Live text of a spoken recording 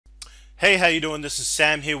Hey, how you doing? This is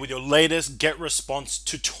Sam here with your latest GetResponse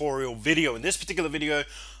tutorial video. In this particular video,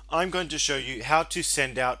 I'm going to show you how to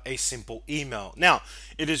send out a simple email. Now,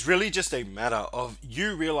 it is really just a matter of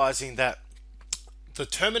you realizing that the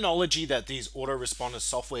terminology that these autoresponder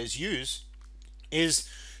softwares use is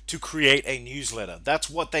to create a newsletter. That's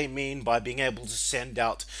what they mean by being able to send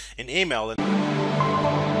out an email.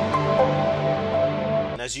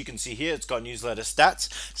 And as you can see here, it's got newsletter stats.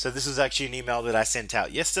 So this is actually an email that I sent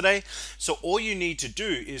out yesterday. So all you need to do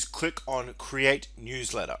is click on create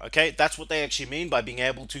newsletter. Okay, that's what they actually mean by being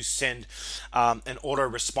able to send an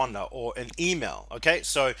autoresponder or an email. Okay,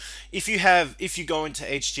 so if you go into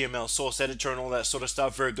HTML source editor and all that sort of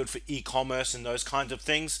stuff, very good for e-commerce and those kinds of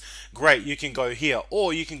things. Great, you can go here,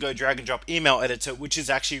 or you can go drag and drop email editor, which is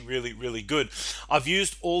actually really good. I've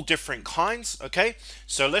used all different kinds. Okay,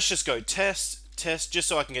 so let's just go test just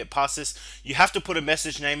so I can get past this. You have to put a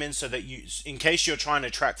message name in so that you, in case you're trying to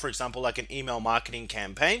track, for example, like an email marketing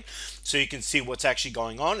campaign, so you can see what's actually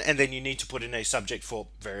going on, and then you need to put in a subject for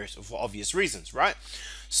obvious reasons, right?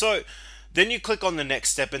 So then you click on the next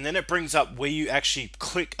step, and then it brings up where you actually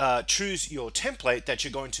click choose your template that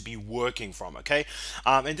you're going to be working from. Okay,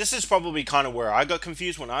 and this is probably kind of where I got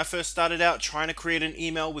confused when I first started out trying to create an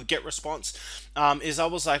email with GetResponse. Is I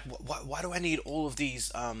was like, why do I need all of these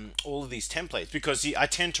templates? Because I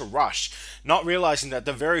tend to rush, not realizing that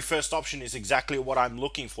the very first option is exactly what I'm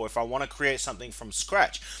looking for if I want to create something from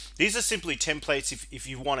scratch. These are simply templates. If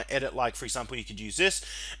you want to edit, like for example, you could use this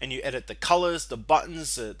and you edit the colors, the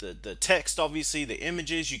buttons, the text, obviously the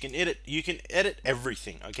images. You can edit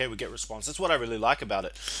everything. Okay, with GetResponse. That's what I really like about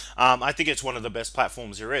it. I think it's one of the best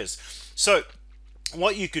platforms there is. So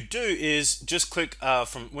what you could do is just click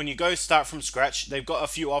from when you go start from scratch. They've got a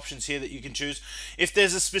few options here that you can choose. If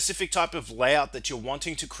there's a specific type of layout that you're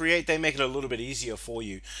wanting to create, they make it a little bit easier for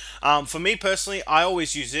you. For me personally, I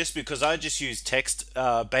always use this because I just use text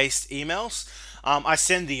based emails. I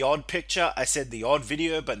send the odd picture, I send the odd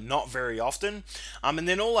video, but not very often. And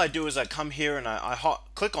then all I do is I come here and I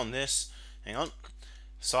click on this. Hang on.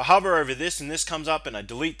 So I hover over this and this comes up and I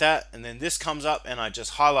delete that, and then this comes up and I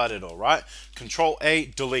just highlight it all, right? Control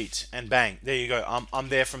A, delete, and bang, there you go. I'm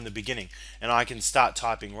there from the beginning and I can start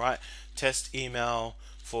typing, right? Test email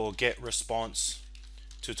for GetResponse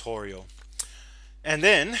tutorial. And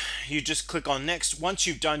then you just click on next. Once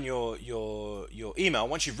you've done your email,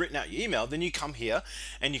 once you've written out your email, then you come here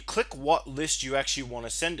and you click what list you actually want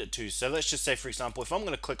to send it to. So let's just say, for example, if I'm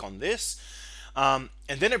going to click on this, and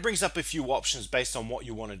then it brings up a few options based on what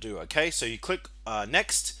you want to do. Okay, so you click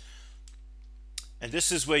next, and this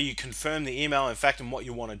is where you confirm the email, in fact, and what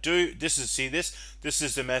you want to do. This is this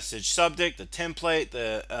is the message subject, the template,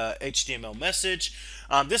 the HTML message.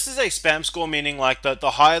 This is a spam score, meaning like the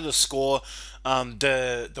higher the score,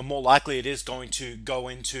 the more likely it is going to go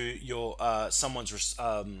into your someone's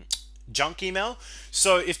junk email.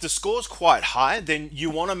 So if the score is quite high, then you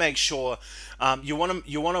want to make sure you want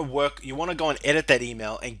to go and edit that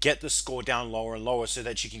email and get the score down lower and lower so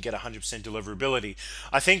that you can get 100% deliverability.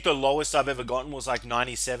 I think the lowest I've ever gotten was like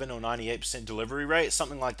 97 or 98% delivery rate,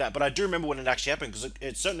 something like that. But I do remember when it actually happened because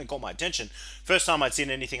it certainly caught my attention. First time I'd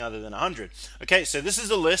seen anything other than 100. Okay, so this is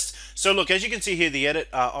the list. So look, as you can see here, the edit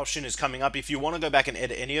option is coming up. If you want to go back and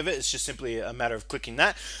edit any of it, it's just simply a matter of clicking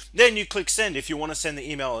that. Then you click send if you want to send the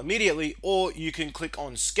email immediately, or you can click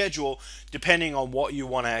on schedule depending on what you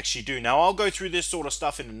want to actually do. Now I'll go through this sort of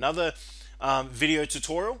stuff in another video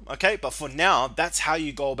tutorial, okay, but for now that's how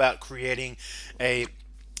you go about creating a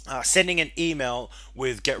sending an email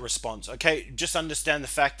with GetResponse. Okay, just understand the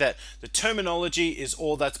fact that the terminology is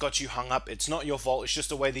all that's got you hung up. It's not your fault, it's just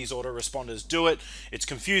the way these autoresponders do it. It's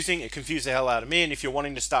confusing, it confused the hell out of me, and if you're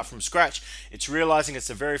wanting to start from scratch, it's realizing it's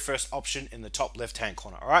the very first option in the top left hand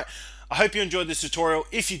corner. All right, I hope you enjoyed this tutorial.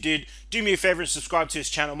 If you did, do me a favor and subscribe to this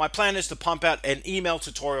channel. My plan is to pump out an email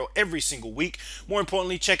tutorial every single week. More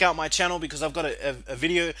importantly, check out my channel because I've got a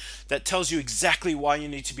video that tells you exactly why you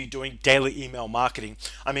need to be doing daily email marketing.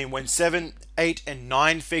 I mean, when 7, 8, and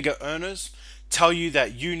 9-figure earners tell you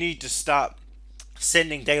that you need to start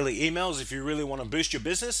sending daily emails if you really want to boost your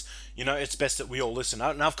business, you know, it's best that we all listen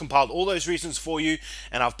out. And I've compiled all those reasons for you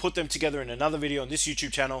and I've put them together in another video on this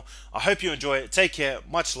YouTube channel. I hope you enjoy it. Take care,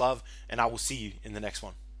 much love, and I will see you in the next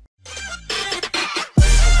one.